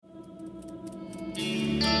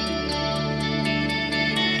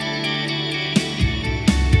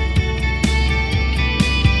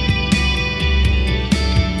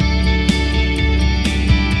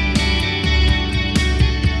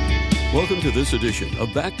to this edition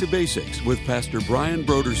of Back to Basics with Pastor Brian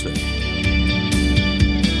Brodersen.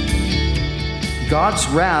 God's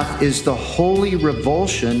wrath is the holy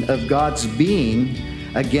revulsion of God's being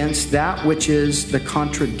against that which is the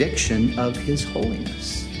contradiction of His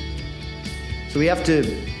holiness. So we have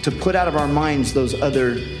to put out of our minds those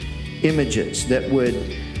other images that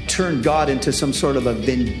would turn God into some sort of a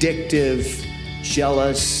vindictive,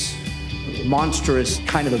 jealous, monstrous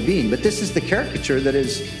kind of a being. But this is the caricature that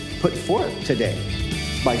is put forth today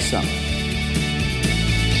by some.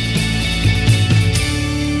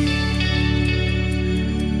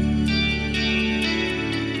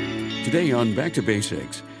 Today on Back to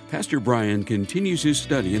Basics, Pastor Brian continues his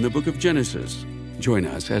study in the book of Genesis. Join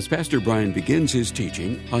us as Pastor Brian begins his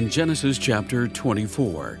teaching on Genesis chapter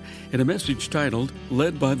 24 in a message titled,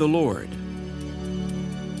 Led by the Lord.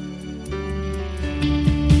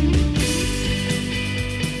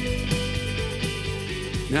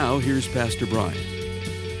 Now, here's Pastor Brian.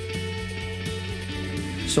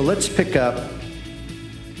 So let's pick up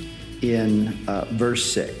in verse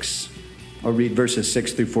 6. I'll read verses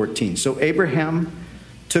 6 through 14. So Abraham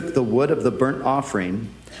took the wood of the burnt offering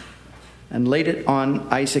and laid it on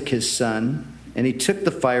Isaac his son, and he took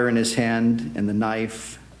the fire in his hand and the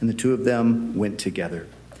knife, and the two of them went together.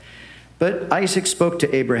 But Isaac spoke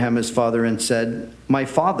to Abraham his father and said, "My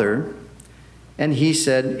father." And he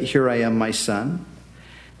said, "Here I am, my son."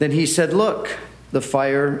 Then he said, "Look, the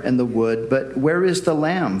fire and the wood, but where is the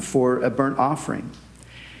lamb for a burnt offering?"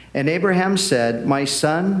 And Abraham said, "My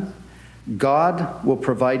son, God will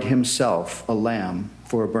provide himself a lamb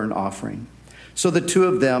for a burnt offering." So the two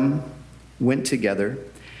of them went together.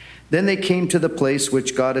 Then they came to the place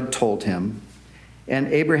which God had told him. And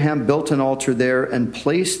Abraham built an altar there and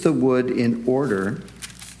placed the wood in order,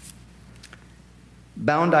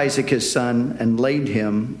 bound Isaac his son, and laid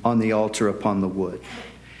him on the altar upon the wood.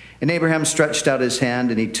 And Abraham stretched out his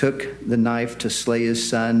hand, and he took the knife to slay his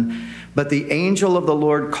son. But the angel of the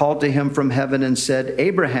Lord called to him from heaven and said,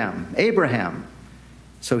 "Abraham, Abraham."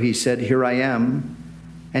 So he said, "Here I am."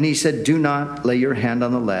 And he said, "Do not lay your hand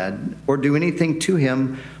on the lad or do anything to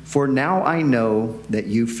him, for now I know that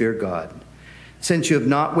you fear God, since you have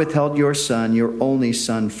not withheld your son, your only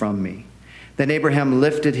son, from me." Then Abraham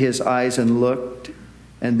lifted his eyes and looked,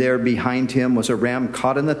 and there behind him was a ram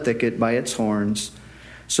caught in the thicket by its horns.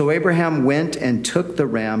 So Abraham went and took the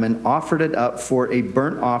ram and offered it up for a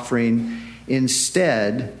burnt offering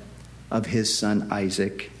instead of his son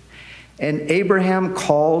Isaac. And Abraham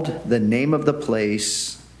called the name of the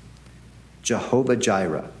place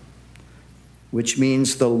Jehovah-Jireh, which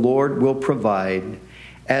means the Lord will provide,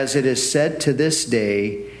 as it is said to this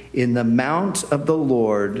day, in the mount of the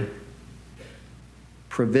Lord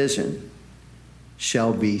provision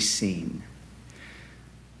shall be seen.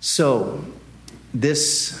 So,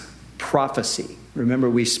 this prophecy, remember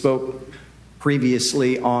we spoke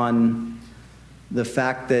previously on the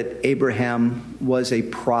fact that Abraham was a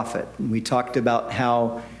prophet. We talked about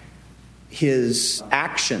how his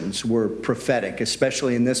actions were prophetic,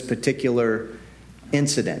 especially in this particular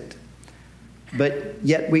incident. But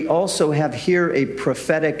yet we also have here a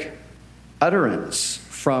prophetic utterance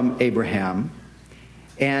from Abraham,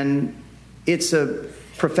 and it's a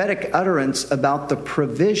prophetic utterance about the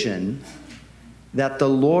provision that the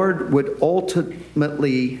Lord would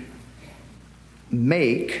ultimately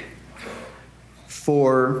make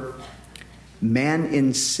for man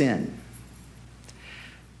in sin.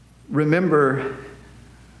 Remember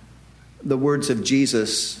the words of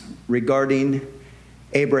Jesus regarding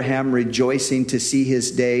Abraham rejoicing to see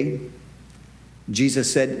his day.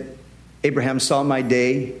 Jesus said, "Abraham saw my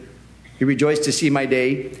day. He rejoiced to see my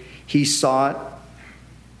day." He saw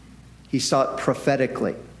it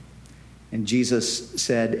prophetically. And Jesus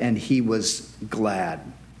said, and he was glad.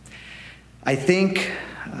 I think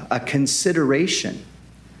a consideration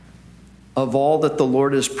of all that the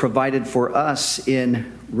Lord has provided for us in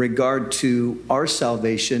regard to our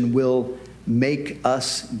salvation will make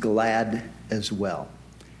us glad as well.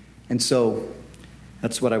 And so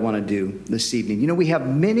that's what I want to do this evening. You know, we have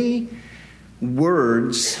many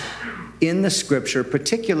words in the Scripture,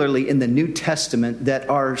 particularly in the New Testament, that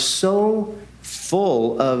are so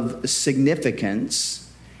full of significance.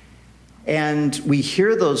 And we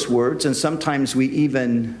hear those words, and sometimes we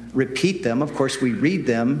even repeat them. Of course, we read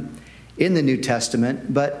them in the New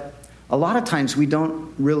Testament, but a lot of times we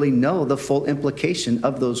don't really know the full implication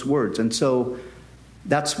of those words. And so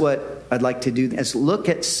that's what I'd like to do, is look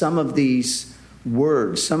at some of these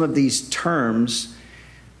words, some of these terms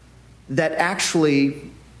that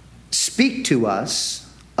actually speak to us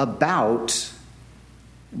about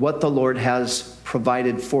what the Lord has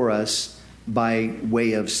provided for us by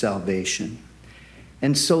way of salvation.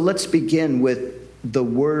 And so let's begin with the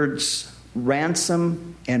words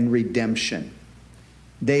ransom and redemption.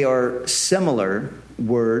 They are similar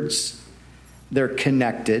words. They're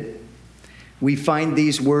connected. We find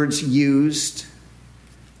these words used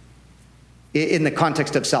in the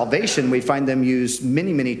context of salvation. We find them used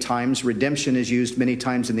many, many times. Redemption is used many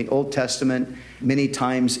times in the Old Testament, many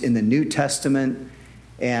times in the New Testament.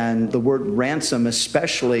 And the word ransom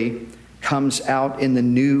especially comes out in the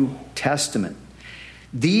New Testament.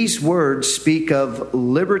 These words speak of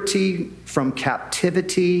liberty from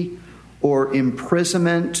captivity or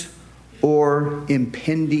imprisonment or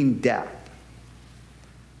impending death.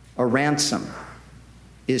 A ransom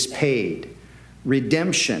is paid.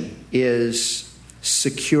 Redemption is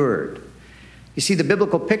secured. You see, the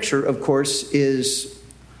biblical picture, of course, is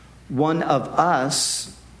one of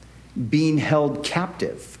us being held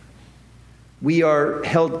captive. We are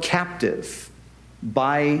held captive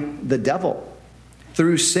by the devil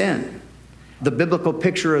through sin. The biblical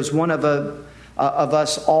picture is one of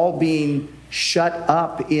us all being shut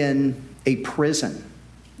up in a prison,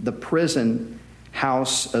 the prison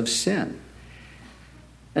house of sin.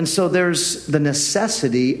 And so there's the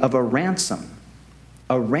necessity of a ransom.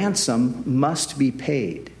 A ransom must be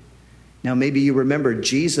paid. Now, maybe you remember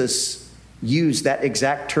Jesus used that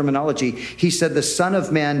exact terminology. He said, the Son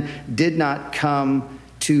of Man did not come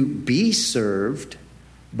to be served,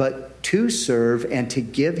 but to serve and to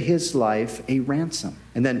give his life a ransom.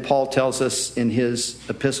 And then Paul tells us in his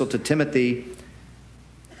epistle to Timothy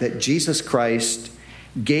that Jesus Christ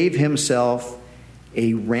gave himself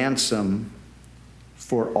a ransom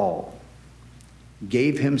for all.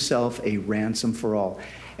 Gave himself a ransom for all.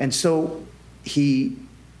 And so he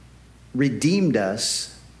redeemed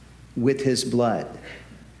us with his blood.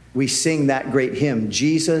 We sing that great hymn,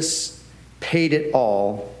 Jesus paid it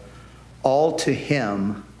all to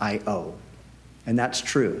him I owe. And that's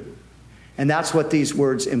true. And that's what these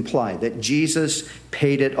words imply, that Jesus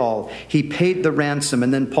paid it all. He paid the ransom.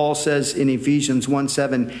 And then Paul says in Ephesians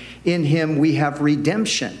 1:7, in him we have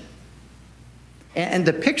redemption. And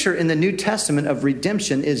the picture in the New Testament of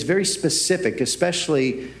redemption is very specific,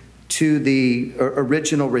 especially to the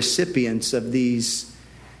original recipients of these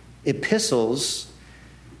epistles,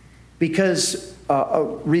 because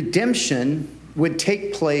redemption would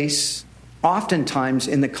take place oftentimes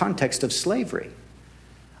in the context of slavery.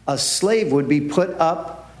 A slave would be put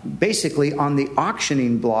up basically on the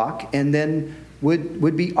auctioning block and then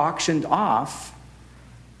would be auctioned off.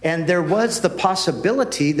 And there was the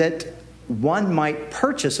possibility that one might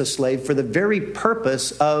purchase a slave for the very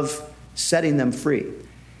purpose of setting them free.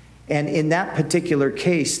 And in that particular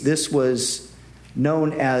case, this was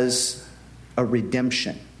known as a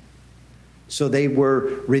redemption. So they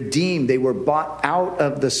were redeemed. They were bought out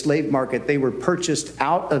of the slave market. They were purchased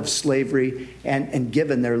out of slavery and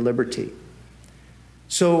given their liberty.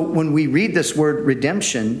 So when we read this word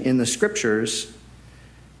redemption in the scriptures,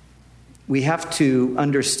 we have to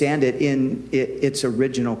understand it in its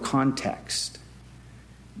original context.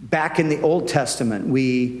 Back in the Old Testament,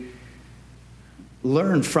 we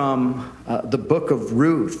learn from the book of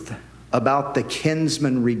Ruth about the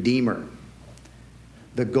kinsman redeemer,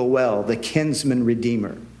 the Goel, the kinsman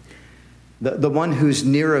redeemer, the one who's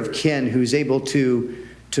near of kin, who's able to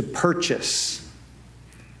purchase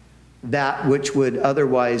that which would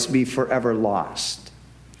otherwise be forever lost.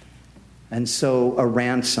 And so a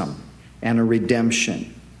ransom and a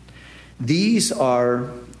redemption. These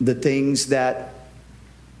are the things that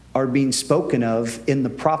are being spoken of in the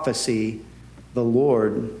prophecy the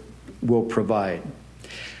Lord will provide.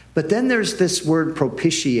 But then there's this word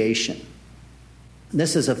propitiation.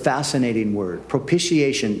 This is a fascinating word,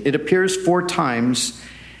 propitiation. It appears 4 times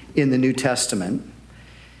in the New Testament.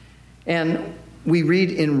 And we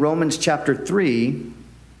read in Romans chapter 3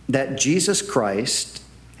 that Jesus Christ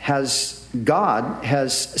God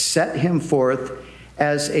has set him forth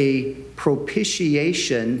as a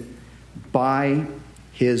propitiation by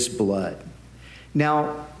his blood.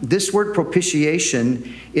 Now, this word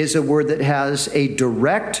propitiation is a word that has a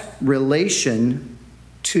direct relation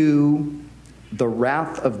to the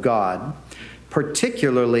wrath of God,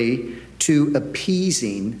 particularly to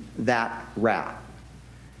appeasing that wrath.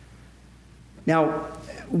 Now,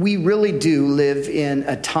 we really do live in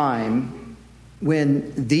a time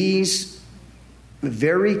when these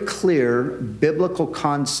very clear biblical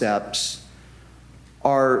concepts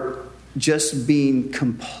are just being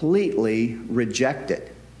completely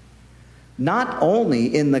rejected. Not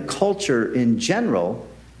only in the culture in general,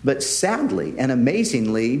 but sadly and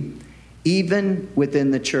amazingly, even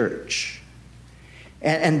within the church.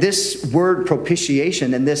 And this word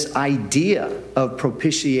propitiation and this idea of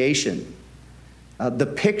propitiation, the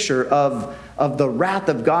picture of the wrath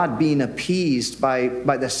of God being appeased by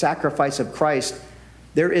the sacrifice of Christ,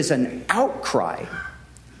 there is an outcry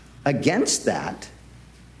against that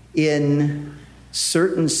in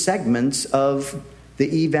certain segments of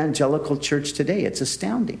the evangelical church today. It's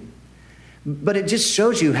astounding. But it just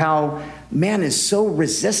shows you how man is so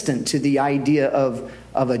resistant to the idea of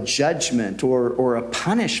a judgment or a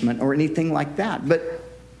punishment or anything like that. But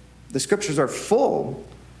the scriptures are full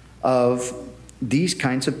of these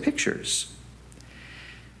kinds of pictures.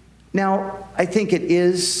 Now, I think it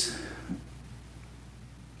is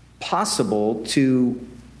possible to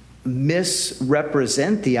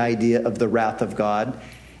misrepresent the idea of the wrath of God.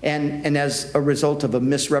 And as a result of a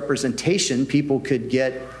misrepresentation, people could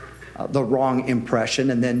get the wrong impression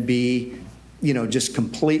and then be, just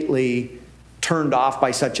completely turned off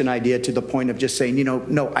by such an idea to the point of just saying,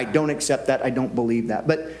 no, I don't accept that. I don't believe that.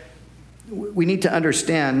 But we need to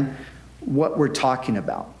understand what we're talking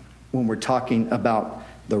about when we're talking about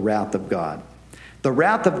the wrath of God. The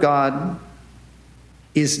wrath of God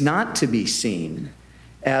is not to be seen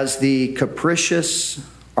as the capricious,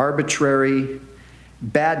 arbitrary,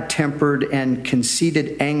 bad-tempered, and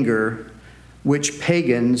conceited anger which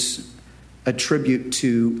pagans attribute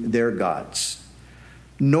to their gods.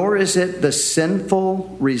 Nor is it the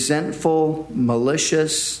sinful, resentful,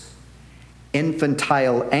 malicious,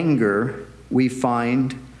 infantile anger we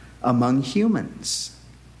find among humans.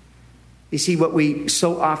 You see, what we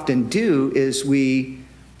so often do is we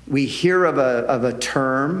hear of a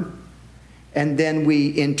term, and then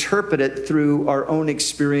we interpret it through our own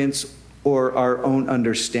experience or our own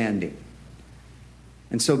understanding.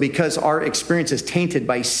 And so because our experience is tainted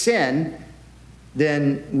by sin,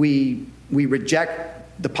 then we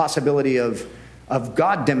reject the possibility of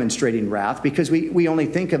God demonstrating wrath because we only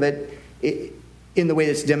think of it in the way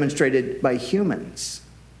that's demonstrated by humans.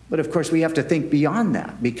 But of course, we have to think beyond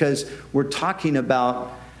that because we're talking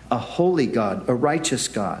about a holy God, a righteous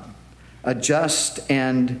God, a just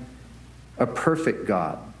and a perfect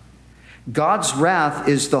God. God's wrath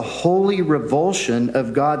is the holy revulsion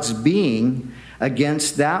of God's being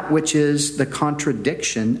against that which is the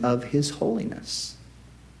contradiction of his holiness.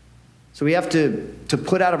 So we have to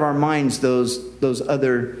put out of our minds those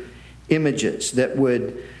other images that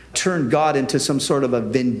would turn God into some sort of a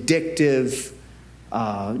vindictive,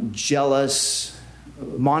 jealous,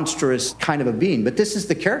 monstrous kind of a being. But this is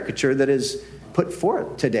the caricature that is put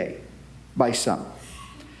forth today by some.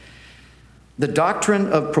 The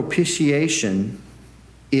doctrine of propitiation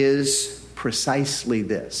is precisely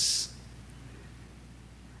this: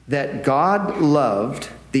 that God loved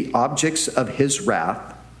the objects of his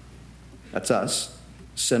wrath, that's us,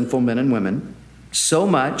 sinful men and women, so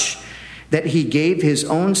much that he gave his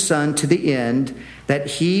own Son to the end that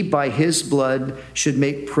he, by his blood, should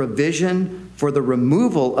make provision for the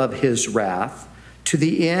removal of his wrath, to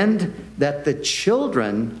the end that the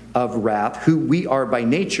children of wrath, who we are by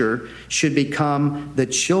nature, should become the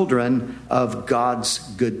children of God's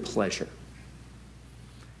good pleasure.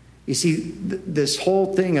 You see, this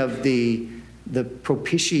whole thing of the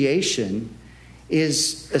propitiation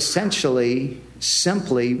is essentially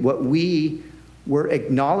simply what we were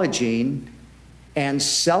acknowledging and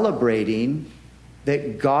celebrating,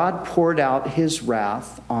 that God poured out his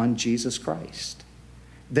wrath on Jesus Christ.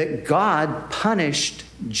 That God punished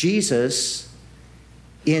Jesus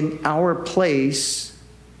in our place,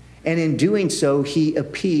 and in doing so, he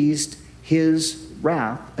appeased his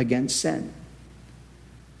wrath against sin.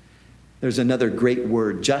 There's another great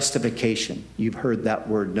word, justification. You've heard that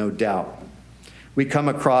word, no doubt. We come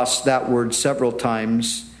across that word several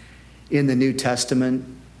times in the New Testament,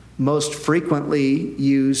 most frequently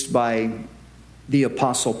used by the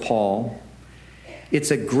Apostle Paul.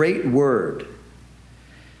 It's a great word.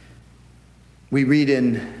 We read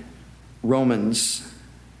in Romans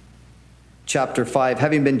chapter 5,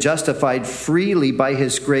 having been justified freely by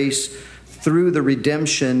his grace through the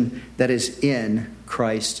redemption that is in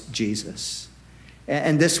Christ Jesus.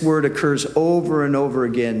 And this word occurs over and over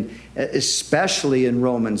again, especially in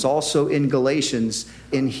Romans, also in Galatians,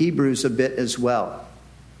 in Hebrews a bit as well.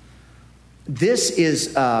 This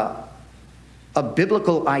is a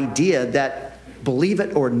biblical idea that, believe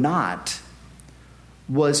it or not,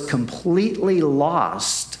 was completely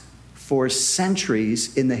lost for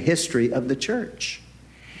centuries in the history of the church.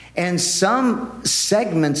 And some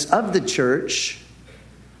segments of the church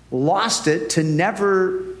lost it to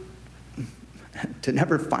never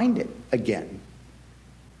find it again.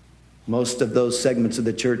 Most of those segments of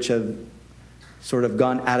the church have sort of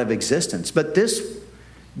gone out of existence. But this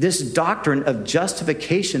This doctrine of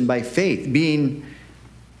justification by faith, being,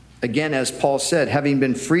 again, as Paul said, having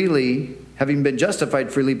been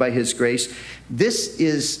justified freely by his grace, this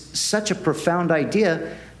is such a profound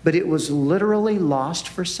idea, but it was literally lost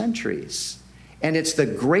for centuries. And it's the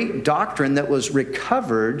great doctrine that was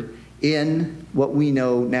recovered in what we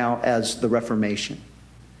know now as the Reformation.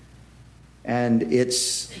 And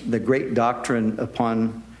it's the great doctrine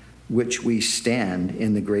upon which we stand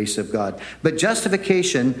in the grace of God. But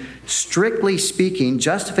justification, strictly speaking,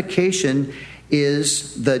 justification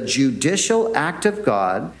is the judicial act of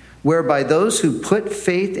God whereby those who put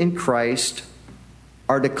faith in Christ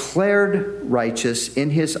are declared righteous in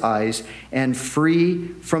his eyes and free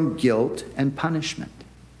from guilt and punishment.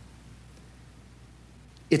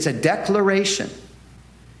 It's a declaration.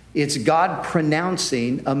 It's God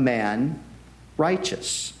pronouncing a man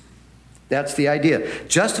righteous. That's the idea.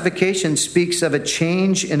 Justification speaks of a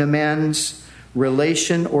change in a man's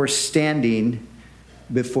relation or standing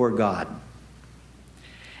before God.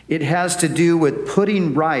 It has to do with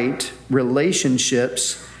putting right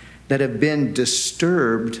relationships that have been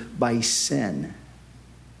disturbed by sin.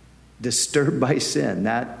 Disturbed by sin.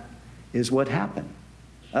 That is what happened.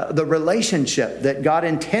 The relationship that God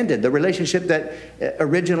intended, the relationship that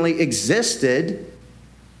originally existed,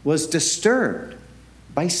 was disturbed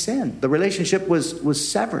by sin. The relationship was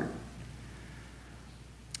severed.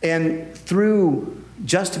 And through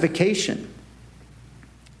justification,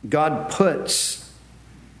 God puts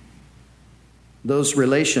those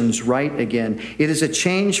relations right again. It is a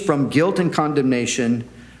change from guilt and condemnation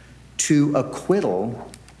to acquittal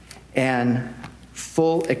and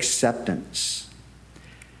full acceptance.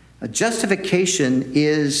 Justification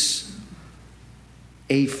is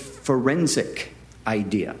a forensic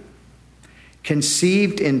idea,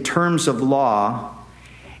 conceived in terms of law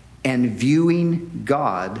and viewing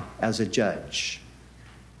God as a judge.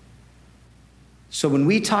 So when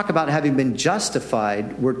we talk about having been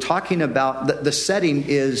justified, we're talking about the setting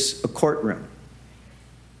is a courtroom.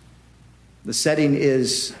 The setting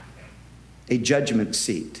is a judgment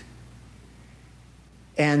seat.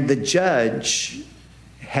 And the judge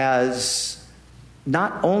has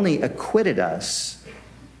not only acquitted us,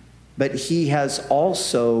 but he has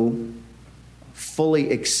also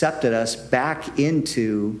fully accepted us back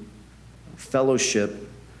into fellowship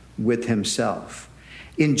with himself.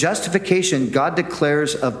 In justification, God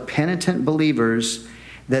declares of penitent believers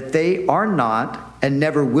that they are not and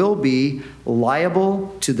never will be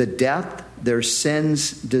liable to the death their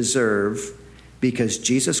sins deserve, because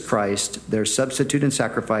Jesus Christ, their substitute and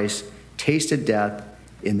sacrifice, tasted death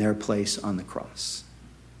in their place on the cross.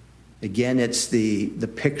 Again, it's the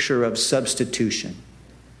picture of substitution.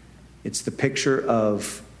 It's the picture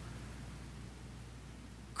of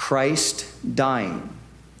Christ dying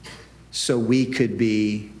so we could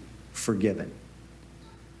be forgiven.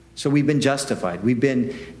 So we've been justified. We've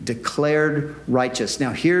been declared righteous.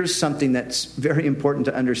 Now, here's something that's very important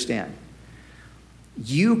to understand.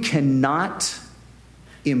 You cannot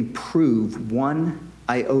improve one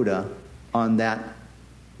iota on that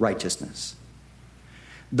righteousness.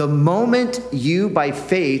 The moment you, by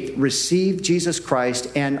faith, receive Jesus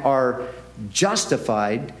Christ and are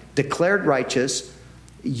justified, declared righteous,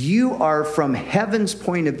 you are, from heaven's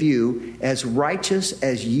point of view, as righteous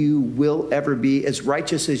as you will ever be, as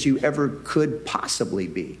righteous as you ever could possibly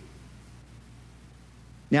be.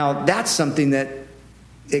 Now, that's something that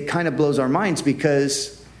it kind of blows our minds,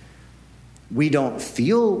 because we don't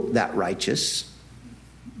feel that righteous.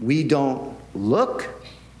 We don't look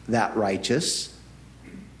that righteous.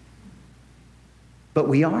 But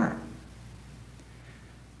we are.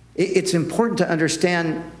 It's important to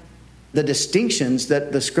understand the distinctions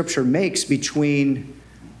that the Scripture makes between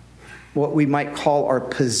what we might call our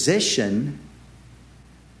position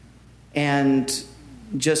and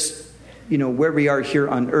just, where we are here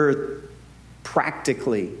on earth,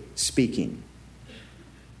 practically speaking.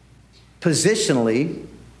 Positionally,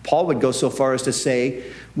 Paul would go so far as to say,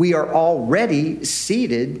 we are already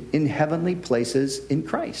seated in heavenly places in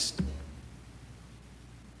Christ.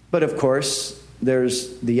 But of course,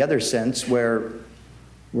 there's the other sense where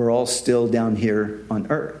we're all still down here on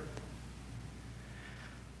earth.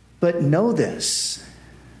 But know this,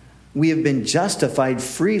 we have been justified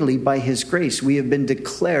freely by his grace. We have been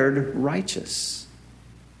declared righteous.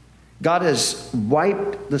 God has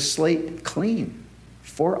wiped the slate clean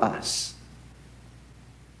for us.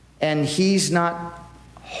 And he's not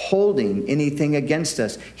holding anything against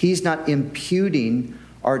us. He's not imputing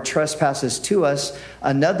our trespasses to us.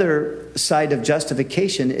 Another side of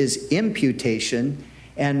justification is imputation.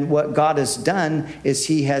 And what God has done is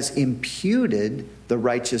he has imputed the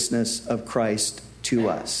righteousness of Christ to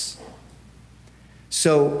us.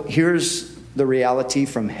 So here's the reality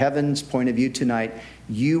from heaven's point of view tonight.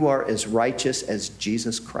 You are as righteous as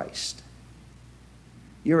Jesus Christ.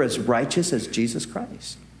 You're as righteous as Jesus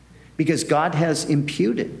Christ. Because God has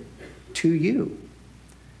imputed to you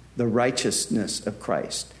the righteousness of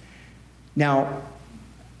Christ. Now,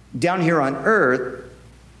 down here on earth,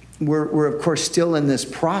 we're of course still in this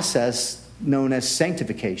process known as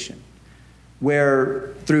sanctification,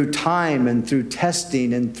 where through time and through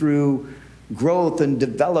testing and through growth and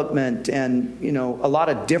development and, a lot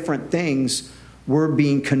of different things, we're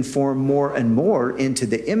being conformed more and more into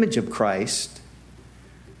the image of Christ.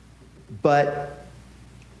 But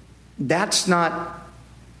that's not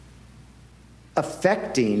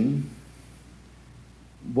affecting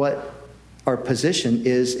what our position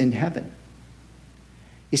is in heaven.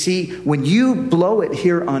 You see, when you blow it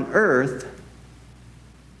here on earth,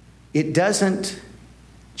 it doesn't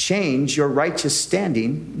change your righteous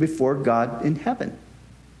standing before God in heaven.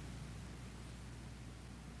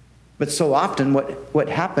 But so often what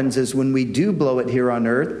happens is when we do blow it here on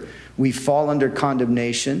earth, we fall under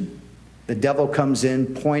condemnation. The devil comes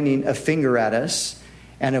in pointing a finger at us.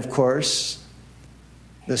 And of course,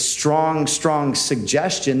 the strong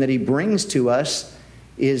suggestion that he brings to us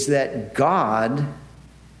is that God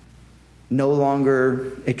no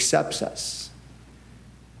longer accepts us,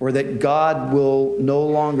 or that God will no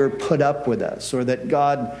longer put up with us, or that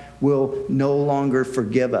God will no longer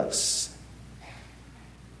forgive us.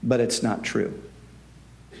 But it's not true.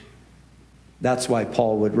 That's why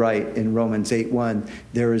Paul would write in Romans 8:1,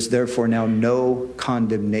 there is therefore now no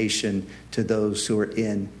condemnation to those who are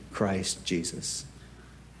in Christ Jesus.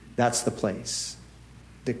 That's the place.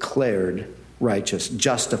 Declared righteous,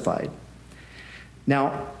 justified.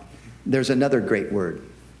 Now, there's another great word,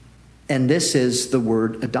 and this is the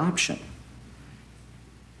word adoption.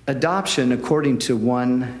 Adoption, according to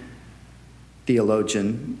one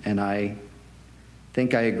theologian, and I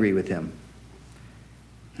think I agree with him,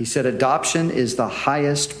 he said, adoption is the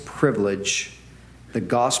highest privilege the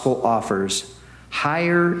gospel offers,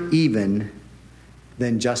 higher even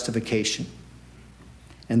than justification.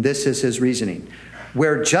 And this is his reasoning.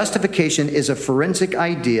 Where justification is a forensic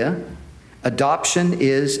idea, adoption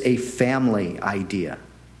is a family idea,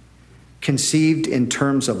 conceived in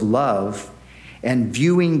terms of love and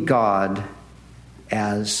viewing God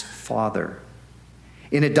as Father.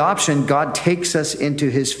 In adoption, God takes us into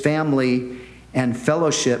his family and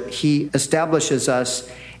fellowship. He establishes us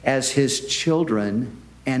as his children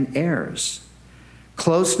and heirs.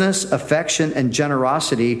 Closeness, affection, and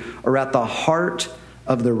generosity are at the heart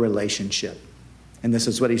of the relationship. And this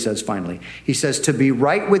is what he says finally. He says, to be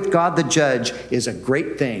right with God the judge is a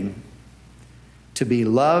great thing. To be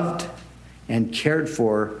loved and cared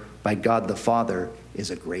for by God the Father is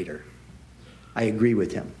a greater. I agree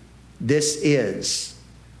with him. This is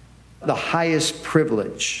the highest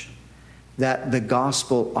privilege that the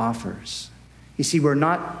gospel offers. You see, we're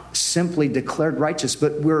not simply declared righteous,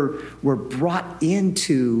 but we're brought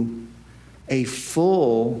into a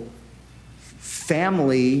full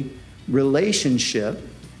family relationship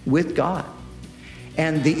with God.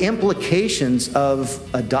 And the implications of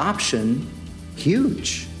adoption,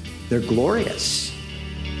 huge. They're glorious.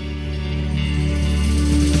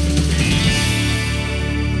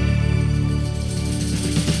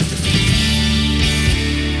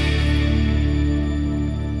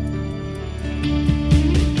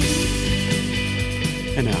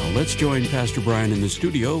 And now, let's join Pastor Brian in the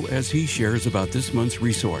studio as he shares about this month's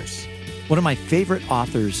resource. One of my favorite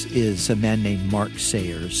authors is a man named Mark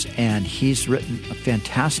Sayers, and he's written a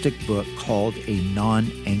fantastic book called A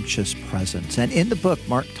Non-Anxious Presence. And in the book,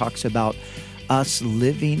 Mark talks about us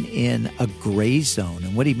living in a gray zone.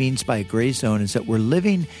 And what he means by a gray zone is that we're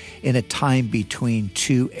living in a time between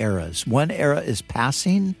two eras. One era is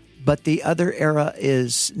passing, but the other era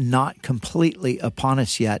is not completely upon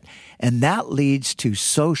us yet. And that leads to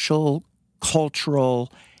social,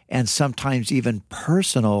 cultural, and sometimes even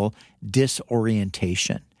personal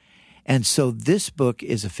disorientation. And so this book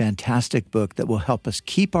is a fantastic book that will help us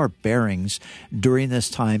keep our bearings during this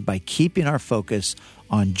time by keeping our focus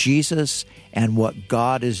on Jesus and what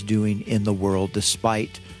God is doing in the world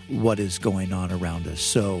despite what is going on around us.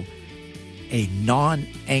 So A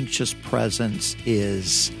Non-Anxious Presence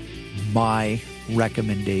is my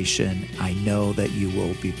recommendation. I know that you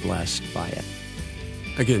will be blessed by it.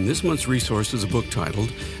 Again, this month's resource is a book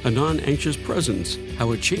titled A Non-Anxious Presence,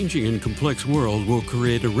 How a Changing and Complex World Will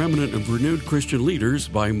Create a Remnant of Renewed Christian Leaders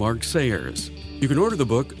by Mark Sayers. You can order the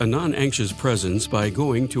book A Non-Anxious Presence by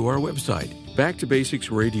going to our website,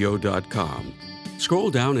 backtobasicsradio.com.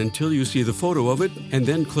 Scroll down until you see the photo of it and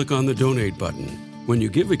then click on the donate button. When you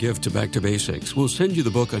give a gift to Back to Basics, we'll send you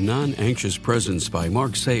the book A Non-Anxious Presence by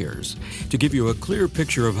Mark Sayers to give you a clear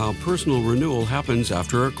picture of how personal renewal happens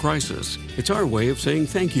after a crisis. It's our way of saying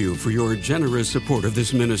thank you for your generous support of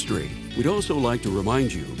this ministry. We'd also like to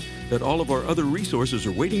remind you that all of our other resources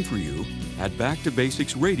are waiting for you at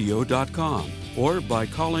backtobasicsradio.com or by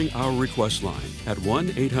calling our request line at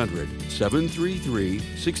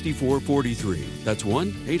 1-800-733-6443. That's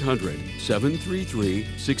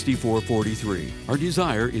 1-800-733-6443. Our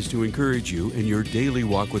desire is to encourage you in your daily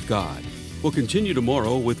walk with God. We'll continue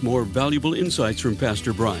tomorrow with more valuable insights from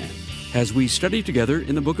Pastor Brian as we study together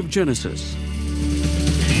in the book of Genesis.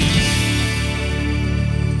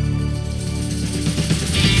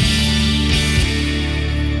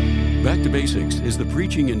 Back to Basics is the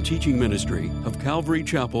preaching and teaching ministry of Calvary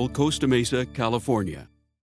Chapel, Costa Mesa, California.